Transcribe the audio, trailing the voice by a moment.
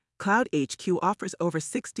Cloud HQ offers over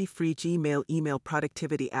 60 free Gmail email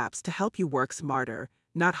productivity apps to help you work smarter,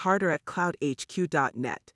 not harder at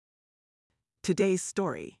cloudhq.net. Today's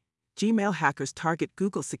story. Gmail hackers target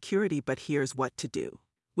Google security, but here's what to do.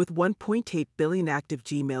 With 1.8 billion active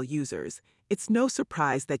Gmail users, it's no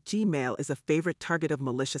surprise that Gmail is a favorite target of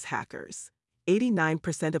malicious hackers.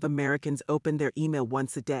 89% of Americans open their email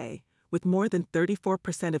once a day, with more than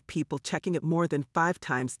 34% of people checking it more than 5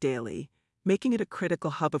 times daily, making it a critical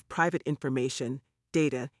hub of private information,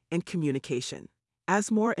 data, and communication. As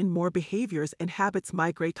more and more behaviors and habits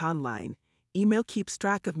migrate online, email keeps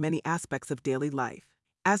track of many aspects of daily life.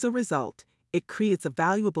 As a result, it creates a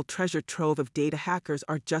valuable treasure trove of data hackers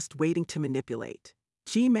are just waiting to manipulate.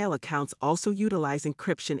 Gmail accounts also utilize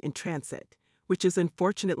encryption in transit, which is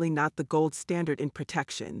unfortunately not the gold standard in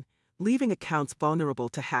protection, leaving accounts vulnerable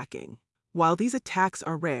to hacking. While these attacks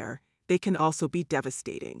are rare, they can also be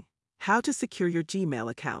devastating. How to secure your Gmail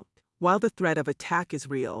account. While the threat of attack is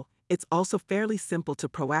real, it's also fairly simple to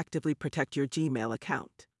proactively protect your Gmail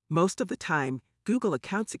account. Most of the time, Google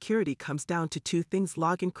account security comes down to 2 things: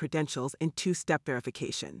 login credentials and 2-step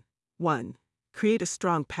verification. 1. Create a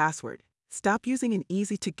strong password. Stop using an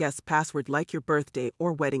easy-to-guess password like your birthday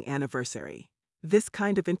or wedding anniversary. This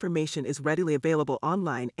kind of information is readily available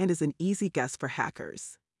online and is an easy guess for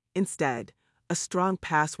hackers. Instead, a strong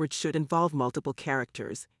password should involve multiple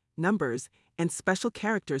characters, numbers, and special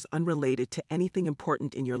characters unrelated to anything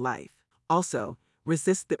important in your life. Also,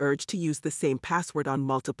 resist the urge to use the same password on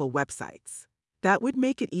multiple websites. That would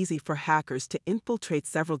make it easy for hackers to infiltrate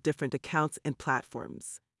several different accounts and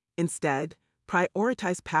platforms. Instead,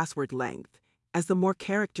 prioritize password length, as the more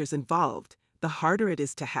characters involved, the harder it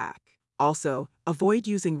is to hack. Also, avoid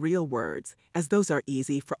using real words, as those are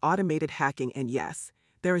easy for automated hacking, and yes,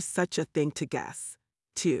 there is such a thing to guess.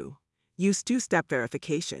 2. Use 2-step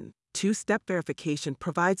verification. 2-step verification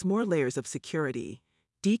provides more layers of security,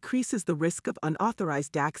 decreases the risk of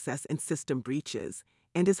unauthorized access and system breaches,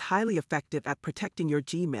 and is highly effective at protecting your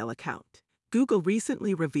Gmail account. Google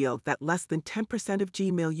recently revealed that less than 10% of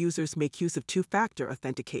Gmail users make use of 2-factor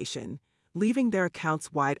authentication, leaving their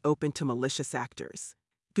accounts wide open to malicious actors.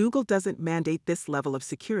 Google doesn't mandate this level of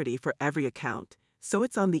security for every account, so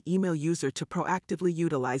it's on the email user to proactively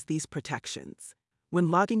utilize these protections. When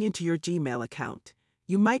logging into your Gmail account,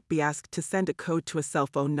 you might be asked to send a code to a cell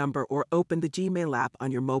phone number or open the Gmail app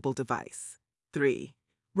on your mobile device. 3.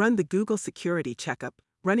 Run the Google Security Checkup.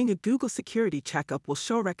 Running a Google Security Checkup will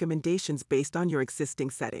show recommendations based on your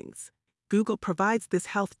existing settings. Google provides this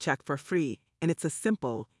health check for free, and it's a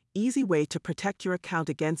simple, easy way to protect your account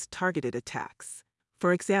against targeted attacks.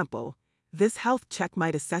 For example, this health check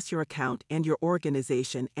might assess your account and your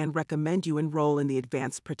organization and recommend you enroll in the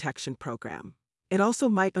Advanced Protection Program. It also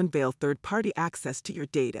might unveil third-party access to your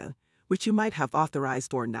data, which you might have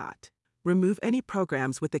authorized or not. Remove any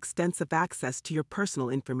programs with extensive access to your personal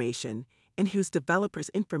information and whose developers'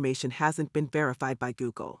 information hasn't been verified by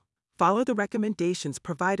Google. Follow the recommendations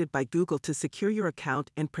provided by Google to secure your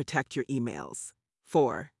account and protect your emails.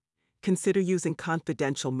 4. Consider using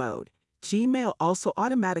confidential mode. Gmail also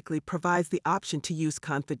automatically provides the option to use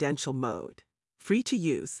confidential mode. Free to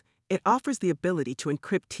use, it offers the ability to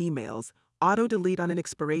encrypt emails, auto-delete on an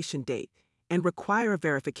expiration date, and require a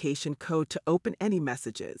verification code to open any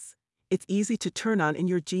messages. It's easy to turn on in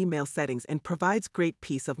your Gmail settings and provides great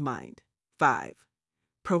peace of mind. 5.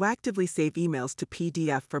 Proactively save emails to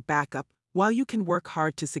PDF for backup. While you can work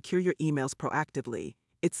hard to secure your emails proactively,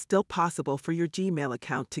 it's still possible for your Gmail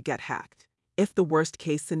account to get hacked. If the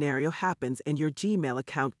worst-case scenario happens and your Gmail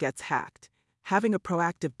account gets hacked, having a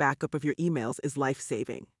proactive backup of your emails is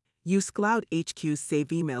life-saving. Use Cloud HQ's Save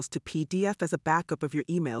Emails to PDF as a backup of your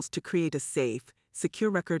emails to create a safe,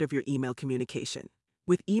 secure record of your email communication.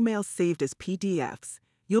 With emails saved as PDFs,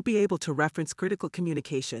 you'll be able to reference critical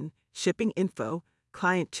communication, shipping info,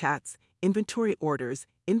 client chats, inventory orders,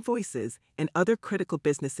 invoices, and other critical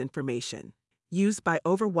business information. Used by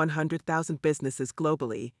over 100,000 businesses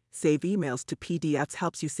globally, Save Emails to PDFs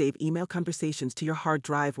helps you save email conversations to your hard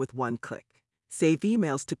drive with one click. Save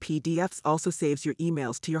Emails to PDFs also saves your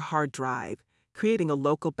emails to your hard drive, creating a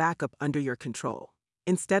local backup under your control.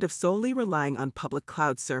 Instead of solely relying on public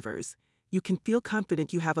cloud servers, you can feel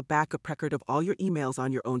confident you have a backup record of all your emails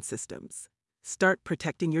on your own systems. Start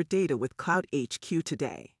protecting your data with Cloud HQ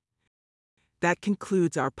today. That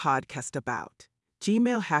concludes our podcast about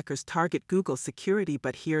Gmail hackers target Google security,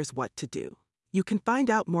 but here's what to do. You can find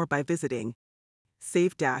out more by visiting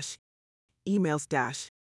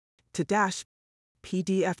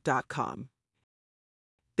save-emails-to-pdf.com.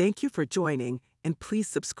 Thank you for joining, and please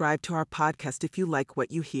subscribe to our podcast if you like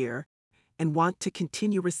what you hear and want to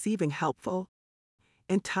continue receiving helpful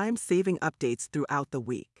and time-saving updates throughout the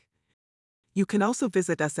week. You can also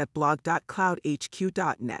visit us at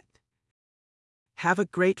blog.cloudhq.net. Have a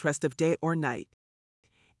great rest of day or night,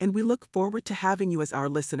 and we look forward to having you as our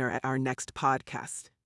listener at our next podcast.